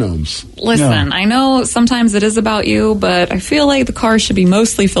gnomes. No gnomes. Listen, No. I know sometimes it is about you, but I feel like the car should be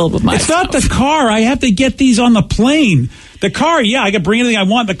mostly filled with my It's stuff. not the car. I have to get these on the plane. The car, yeah, I can bring anything I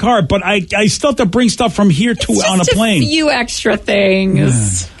want in the car, but I still have to bring stuff from here to It's on a just plane. a few extra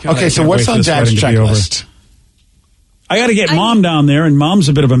things. God, Okay, I so can't what's wait for on this Jack's wedding to be over. checklist? I got to get Mom down there, and Mom's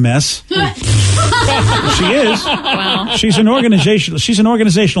a bit of a mess. She is. Wow. She's an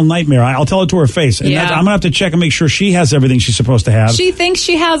organizational nightmare. I'll tell it to her face. And Yeah. I'm gonna have to check and make sure she has everything she's supposed to have. She thinks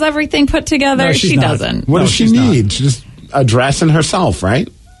she has everything put together. No, she's she not. doesn't. What No, does she she's not. need? Just a dress and herself, right?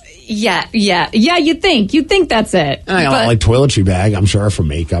 Yeah. You'd think that's it. And I got But- like toiletry bag, I'm sure, for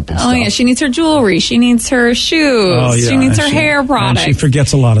makeup and oh stuff. yeah, she needs her jewelry. She needs her shoes. Oh, yeah. She needs her And hair and products. she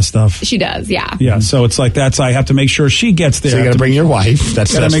forgets a lot of stuff. She does. Yeah. Yeah, so it's like I have to make sure she gets there. So you got to bring your wife.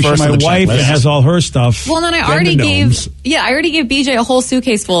 That's Got to make sure first my on the wife checklist. has all her stuff. Well, then I Get already the gave gnomes. I already gave BJ a whole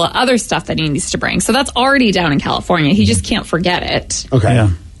suitcase full of other stuff that he needs to bring. So that's already down in California. He just can't forget it. Okay. Yeah.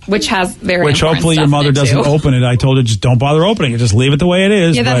 Which has very Which important hopefully your stuff mother in it, doesn't too. open it. I told her just don't bother opening it. Just leave it the way it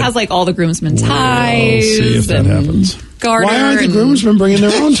is. Yeah, that but has like all the groomsmen ties. we'll see if that and happens. Garter Why aren't the and- groomsmen bringing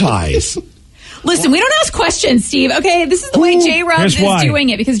their own ties? Listen, we don't ask questions, Steve. Okay, this is the way J-Robs Here's is why. doing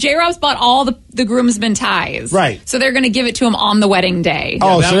it because J-Robs bought all the groomsmen ties. Right. So they're going to give it to him on the wedding day.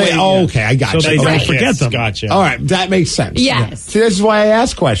 Oh, that so way, they, yeah. okay, I got So you. they Okay. don't forget them. Gotcha. All right, that makes sense. Yes. See, this is why I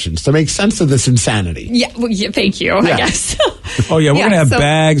ask questions, to make sense of this insanity. Yeah, well, yeah, thank you, Yeah. I guess. Oh yeah, we're Yeah, gonna have so-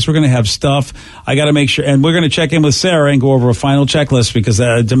 bags. We're gonna have stuff. I got to make sure, and we're gonna check in with Sarah and go over a final checklist because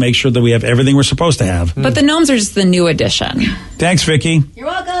to make sure that we have everything we're supposed to have. But the gnomes are just the new addition. Thanks, Vicky. You're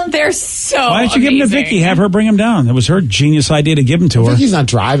welcome. They're so Why don't you give them to amazing. Vicky? Have her bring them down. It was her genius idea to give them to her. Vicky's not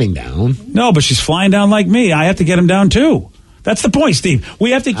driving down. No, but she's flying down like me. I have to get them down too. That's the point, Steve.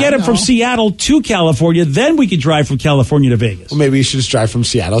 We have to get him from Seattle to California. Then we could drive from California to Vegas. Well, maybe you should just drive from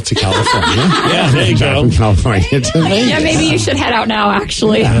Seattle to California. Yeah, there you Drive go. from California to Vegas. Yeah, maybe you should head out now,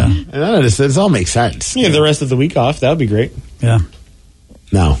 actually. Yeah. No, this all makes sense. You have the rest of the week off. That would be great. Yeah.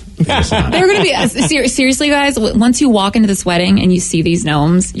 No. it's not. They're going to be, seriously, guys, once you walk into this wedding and you see these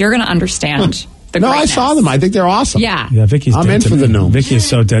gnomes, you're going to understand the No, I greatness. saw them. I think they're awesome. Yeah. Yeah, Vicky's I'm dead in to for me. the gnomes. Vicky is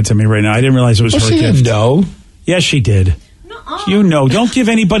so dead to me right now. I didn't realize it was Well, her she gift. didn't know. Yes, she did. You know, don't give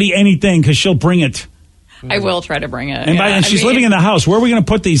anybody anything because she'll bring it. I will try to bring it. And she's living in the house. Where are we going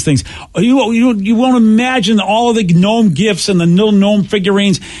to put these things? You won't imagine all of the gnome gifts and the little gnome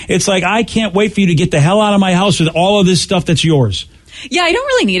figurines. It's like, I can't wait for you to get the hell out of my house with all of this stuff that's yours. Yeah, I don't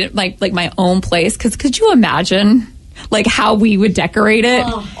really need it like my own place because could you imagine like how we would decorate it?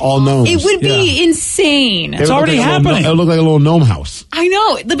 All gnomes. It would be insane. It would look like a little it would look like a little gnome house. I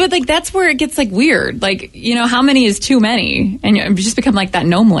know, but like that's where it gets like weird. Like, you know, how many is too many? And you just become like that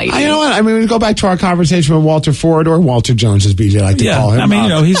gnome lady. You know what? I mean, we go back to our conversation with Walter Ford or Walter Jones, as BJ like to call him. I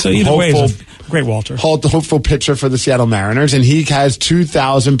mean, he's either way, hopeful, he's a great Walter. Hopeful pitcher for the Seattle Mariners, and he has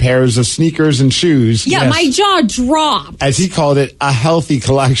 2,000 pairs of sneakers and shoes. Yeah, my jaw dropped. As he called it, a healthy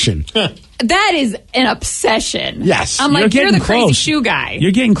collection. That is an obsession. Yes. I'm like, you're getting the crazy close. shoe guy.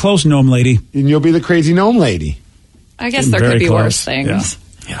 You're getting close, gnome lady. And you'll be the crazy gnome lady. I guess Getting there very could be close. worse things.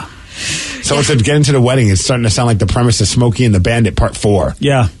 Yeah. So it's getting to the wedding. It's starting to sound like the premise of Smokey and the Bandit Part 4.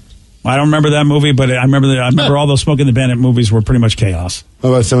 Yeah. I don't remember that movie, but I remember all those Smoking the Bandit movies were pretty much chaos. How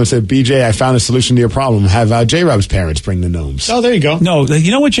about someone said, BJ, I found a solution to your problem. Have J-Rob's parents bring the gnomes. Oh, there you go. No, you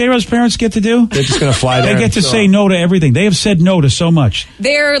know what J-Rob's parents get to do? They're just going to fly there. They get to say no to everything. They have said no to so much.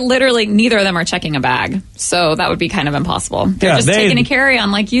 They're literally, neither of them are checking a bag. So that would be kind of impossible. They're Yeah, just taking a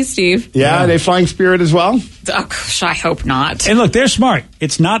carry-on like you, Steve. Yeah, are they flying Spirit as well? Oh, gosh, I hope not. And look, they're smart.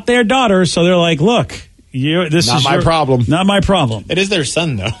 It's not their daughter, so they're like, look, this Not is my problem. Not my problem. It is their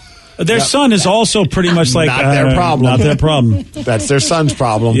son, though. Their son is also pretty much like Not their problem. Not their problem. That's their son's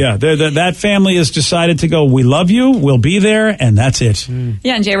problem. Yeah, that family has decided to go, we love you, we'll be there, and that's it.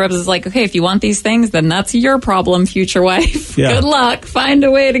 Yeah, and J-Robs is like, okay, if you want these things, then that's your problem, future wife. Yeah. Good luck. Find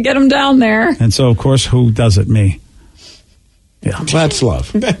a way to get them down there. And so, of course, who does it? Me. Yeah. That's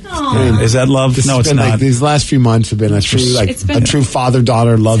love. Is that love? This No, has it's been not. like, these last few months have been a true, It's been- a true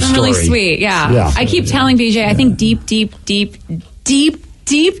father-daughter love It's been story. really sweet, yeah. I keep telling BJ, I think deep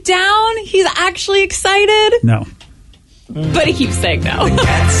down, he's actually excited. No. But he keeps saying no.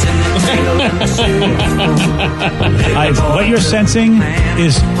 What you're sensing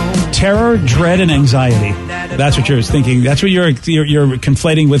is terror, dread, and anxiety. That's what you're thinking. That's what you're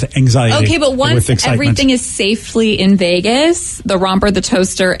conflating with anxiety. Okay, but once with excitement. everything is safely in Vegas, the romper, the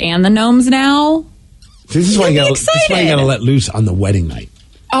toaster, and the gnomes now, This is why you You'll be got to excited. let loose on the wedding night.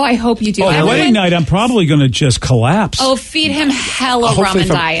 Oh, I hope you do. On wedding night, I'm probably going to just collapse. Oh, feed him hella ramen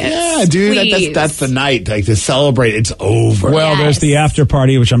diets. Yeah, dude, that's the night. Like, to celebrate, it's over. Well, there's the after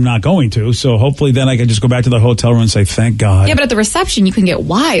party, which I'm not going to. So hopefully then I can just go back to the hotel room and say, thank God. Yeah, but at the reception, you can get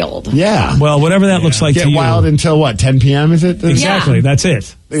wild. Yeah. Well, whatever that looks like Get to you. wild until what, 10 p.m. is it? Exactly. Yeah. That's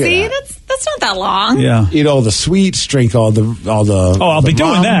it. See, that's not that long. Yeah. Eat all the sweets, drink all the. Oh, I'll be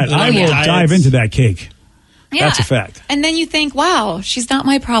doing that. I will dive into that cake. Yeah. That's a fact. And then you think, wow, she's not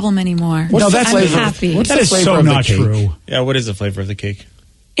my problem anymore. What's the I'm flavor? happy. What's That the is flavor so of the not cake? true. Yeah, what is the flavor of the cake?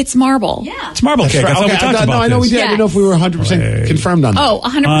 It's marble. Yeah. It's marble cake. I thought we talked about No, I know we this. did. I didn't know if we were 100% confirmed on that. Oh,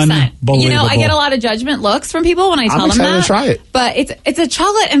 100%. You know, I get a lot of judgment looks from people when I tell them excited that. to try it. But it's a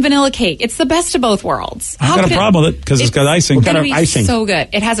chocolate and vanilla cake. It's the best of both worlds. I've got a problem with it because it's got icing. It's going to be so good.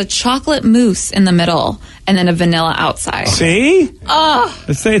 It has a chocolate mousse in the middle and then a vanilla outside. See? Oh,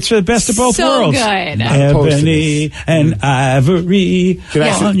 It's the best of both so worlds. good. Ebony and ivory. Can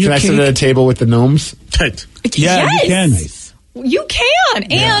I sit at a table with the gnomes? Yeah, you can. You can.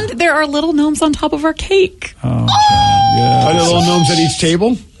 And there are little gnomes on top of our cake. Are there little gnomes at each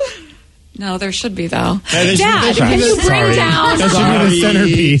table? No, there should be, though. there should Dad, be. can you bring Sorry. down... That should be the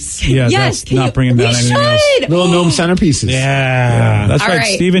centerpiece. Yeah, Yes, that's not bringing down we anything else. should. Little gnome centerpieces. Yeah. That's All right.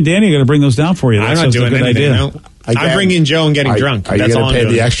 right. Steve and Danny are going to bring those down for you. I'm That's not a doing good anything. idea. No. I'm bringing Joe and getting drunk. Are you That's all going I'm to pay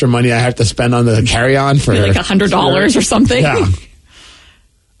doing. the extra money I have to spend on the carry-on for Like $100 or something. Yeah.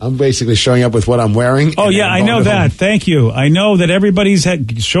 I'm basically showing up with what I'm wearing. Oh, and yeah, then I going know home. that. Thank you. I know that everybody's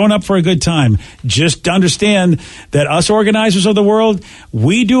showing up for a good time. Just understand that us organizers of the world,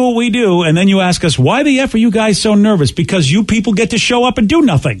 we do what we do, and then you ask us, why the F are you guys so nervous? Because you people get to show up and do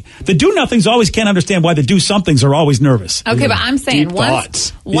nothing. The do-nothings always can't understand why the do-somethings are always nervous. Okay, but I'm saying Deep once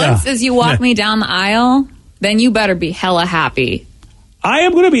thoughts. as you walk me down the aisle, then you better be hella happy. I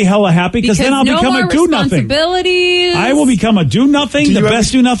am going to be hella happy because then I'll no become more a do-nothing. responsibilities. I will become a do-nothing, the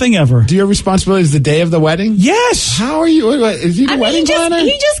best do-nothing ever. Do your responsibilities the day of the wedding? Yes. How are you? Is he the wedding planner?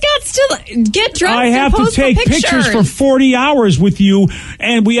 He just got to get dressed. I have and to pose take for pictures for 40 hours with you,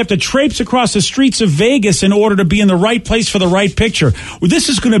 and we have to traipse across the streets of Vegas in order to be in the right place for the right picture. Well, this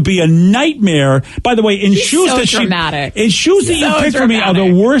is going to be a nightmare. By the way, in shoes so that dramatic. in shoes that you So pick for me are the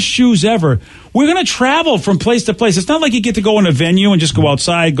dramatic. worst shoes ever. We're going to travel from place to place. It's not like you get to go in a venue and just go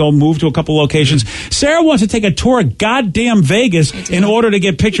outside, go move to a couple locations. Sarah wants to take a tour of goddamn Vegas in order to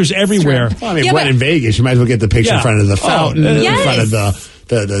get pictures everywhere. Well, I mean, when in Vegas, you might as well get the picture in front of the fountain, in yes. front of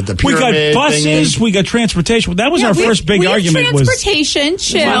the We got pyramid buses, thingy. we got transportation. That was our first big we have argument. Was transportation.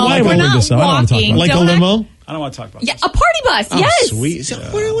 Chill. Why We're would not this? I don't wanna talk walking. about it. Like a Don't act- limo? I don't want to talk about Yeah, a party bus. yes. Sweet. So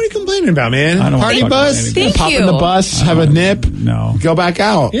what are you complaining about, man? I don't wanna Party talk about bus? anything. Thank Pop you. in the bus, have a nip, No. go back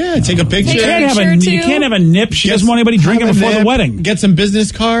out. Yeah, take a picture. Take You a can't, picture, you too. can't have a nip. She doesn't want anybody drinking have a before the nip. wedding. Get some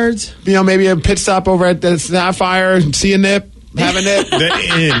business cards. You know, maybe a pit stop over at the Sapphire, see a nip, have a nip.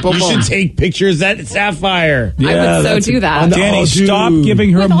 Boom, You boom. should take pictures at Sapphire. I would so that's do that. Danny, Oh, dude. stop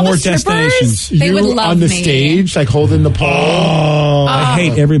giving her With all more the strippers? destinations. They you would love on the me. stage, like holding the pole. I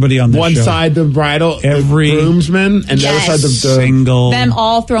hate everybody on this One show. side the bridal, Every the groomsman, and the other Yes. side the single Them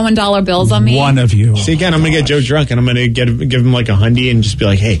all throwing dollar bills on me. one of you. See, again, I'm going to get Joe drunk and I'm going to give him like $100 and just be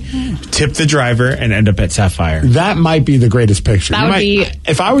like, hey, tip the driver and end up at Sapphire. That might be the greatest picture. That You would might-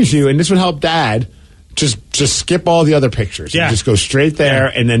 be- if I was you, and this would help Dad. Just skip all the other pictures. Yeah. And just go straight there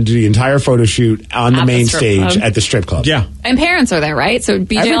and then do the entire photo shoot on the At the main strip stage club. at the strip club. Yeah. And parents are there, right? So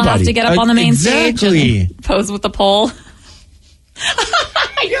BJ will have Everybody. to get up on the main stage Exactly. and pose with the pole.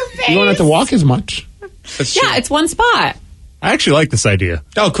 Your face. You don't have to walk as much. Yeah, it's one spot. I actually like this idea.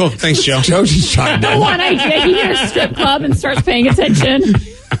 Oh, cool. Thanks, Joe. Joe's just trying The to. one idea, he hears strip club and starts paying attention.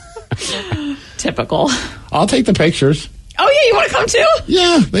 Typical. I'll take the pictures. Oh, yeah, you want to come too?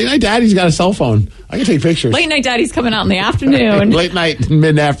 Yeah, late night daddy's got a cell phone. I can take pictures. Late night daddy's coming out in the afternoon. Late night,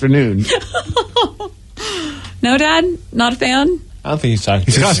 mid-afternoon. No, Dad? Not a fan? I don't think he's talking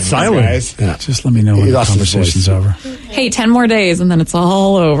He's to got us, silent. guys. Yeah. Just let me know when He the lost his conversation's voice. over. Hey, 10 more days and then it's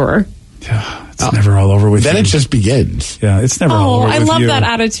all over. It's never all over with Then you. it just begins. Yeah, it's never all Oh, over I with love you. that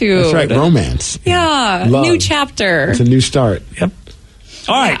attitude. That's right, romance. Yeah, Love. new chapter. It's a new start. Yep.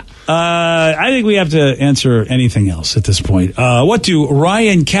 All right. I think we have to answer anything else at this point. What do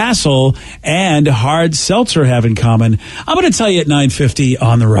Ryan Castle and Hard Seltzer have in common? I'm going to tell you at 9:50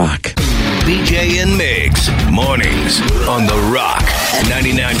 on The Rock. BJ and Migs, mornings on The Rock,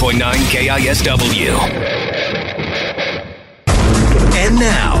 99.9 KISW. And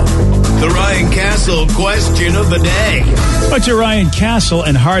now, the Ryan Castle question of the day. What do Ryan Castle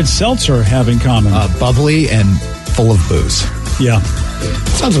and Hard Seltzer have in common? Bubbly and full of booze. Yeah.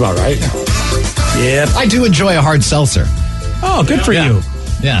 Sounds about right. Yep. I do enjoy a hard seltzer. Oh, good for you.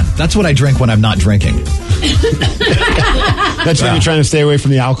 Yeah, that's what I drink when I'm not drinking. That's when you're trying to stay away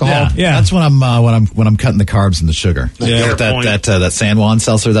from the alcohol. Yeah. That's when I'm cutting the carbs and the sugar. Yeah. That San Juan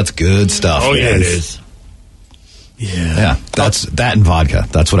seltzer. That's good stuff. Oh, yeah, it is. Yeah, that's that and vodka.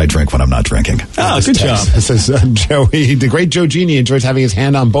 That's what I drink when I'm not drinking. Oh, good job. This is Joey. The great Joe Genie enjoys having his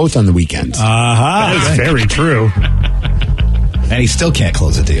hand on both on the weekends. That is very true. And he still can't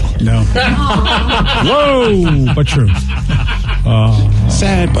close a deal. No. Whoa, but true.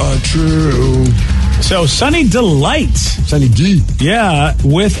 Sad but true. So Sunny Delight. Sunny D. Yeah,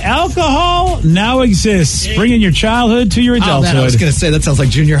 with alcohol now exists, bringing your childhood to your adulthood. Oh, man, I was going to say, that sounds like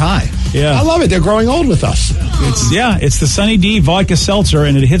junior high. Yeah. I love it. They're growing old with us. It's the Sunny D Vodka Seltzer,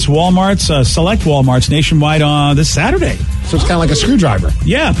 and it hits Walmart's, select Walmarts nationwide on this Saturday. So it's kind of like a screwdriver.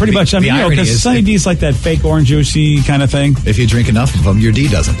 Yeah, pretty much. I mean, because Sunny D is like that fake orange juicy kind of thing. If you drink enough of them, your D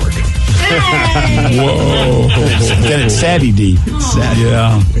doesn't work. Whoa. Get it, Saddy D. Saddy.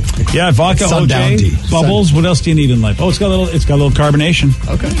 Yeah, vodka, Sundown OJ, D. bubbles. What else do you need in life? Oh, it's got a little carbonation.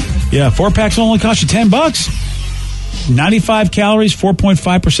 Okay. Yeah, 4-packs only cost you $10. 95 calories,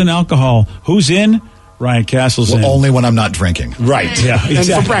 4.5% alcohol. Who's in? Ryan Castle's in. Only when I'm not drinking. Right. Yeah,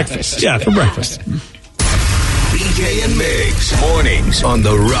 exactly. And for breakfast. Yeah, for breakfast. BJ and Migs, mornings on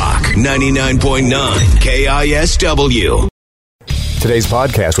The Rock, 99.9 KISW. Today's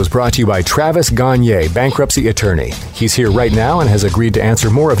podcast was brought to you by Travis Gagne, bankruptcy attorney. He's here right now and has agreed to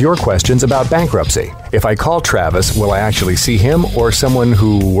answer more of your questions about bankruptcy. If I call Travis, will I actually see him or someone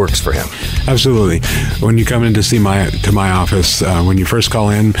who works for him? Absolutely. When you come in to see my office, when you first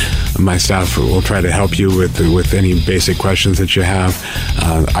call in, my staff will try to help you with any basic questions that you have.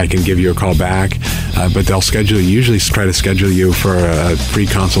 I can give you a call back, but they'll usually try to schedule you for a free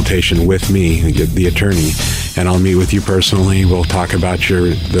consultation with me, the attorney, and I'll meet with you personally. We'll talk about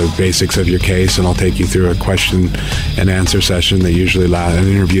the basics of your case, and I'll take you through a question and answer session an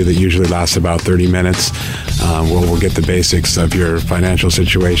interview that usually lasts about 30 minutes. We'll get the basics of your financial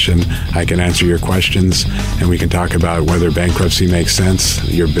situation. I can answer your questions, and we can talk about whether bankruptcy makes sense,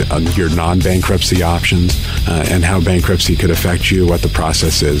 your non-bankruptcy options, and how bankruptcy could affect you, what the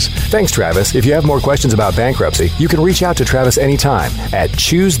process is. Thanks, Travis. If you have more questions about bankruptcy, you can reach out to Travis anytime at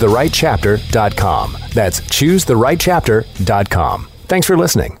choosetherightchapter.com. That's choosetherightchapter.com. Thanks for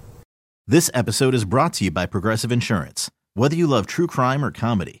listening. This episode is brought to you by Progressive Insurance. Whether you love true crime or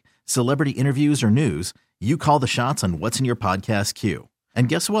comedy, celebrity interviews or news, you call the shots on what's in your podcast queue. And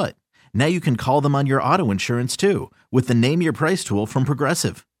guess what? Now you can call them on your auto insurance too with the Name Your Price tool from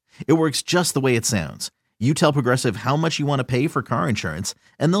Progressive. It works just the way it sounds. You tell Progressive how much you want to pay for car insurance,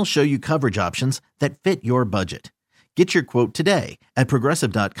 and they'll show you coverage options that fit your budget. Get your quote today at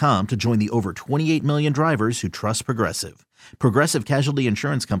Progressive.com to join the over 28 million drivers who trust Progressive. Progressive Casualty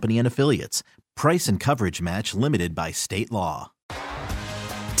Insurance Company and Affiliates. Price and coverage match limited by state law.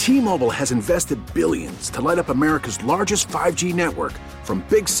 T-Mobile has invested billions to light up America's largest 5G network, from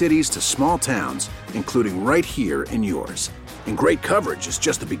big cities to small towns, including right here in yours. And great coverage is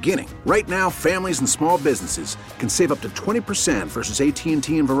just the beginning. Right now, families and small businesses can save up to 20% versus AT&T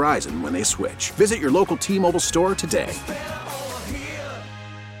and Verizon when they switch. Visit your local T-Mobile store today.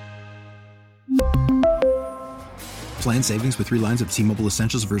 Plan savings with 3 lines of T-Mobile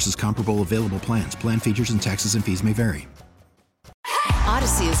Essentials versus comparable available plans. Plan features and taxes and fees may vary.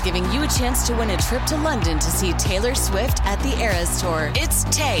 Odyssey is giving you a chance to win a trip to London to see Taylor Swift at the Eras Tour. It's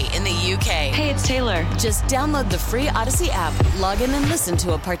Tay in the UK. Hey, it's Taylor. Just download the free Odyssey app, log in and listen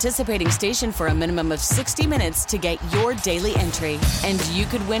to a participating station for a minimum of 60 minutes to get your daily entry. And you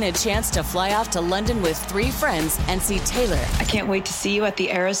could win a chance to fly off to London with 3 friends and see Taylor. I can't wait to see you at the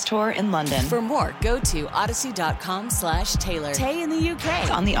Eras Tour in London. For more, go to odyssey.com/Taylor. Tay in the UK.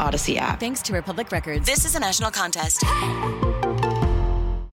 It's on the Odyssey app. Thanks to Republic Records. This is a national contest.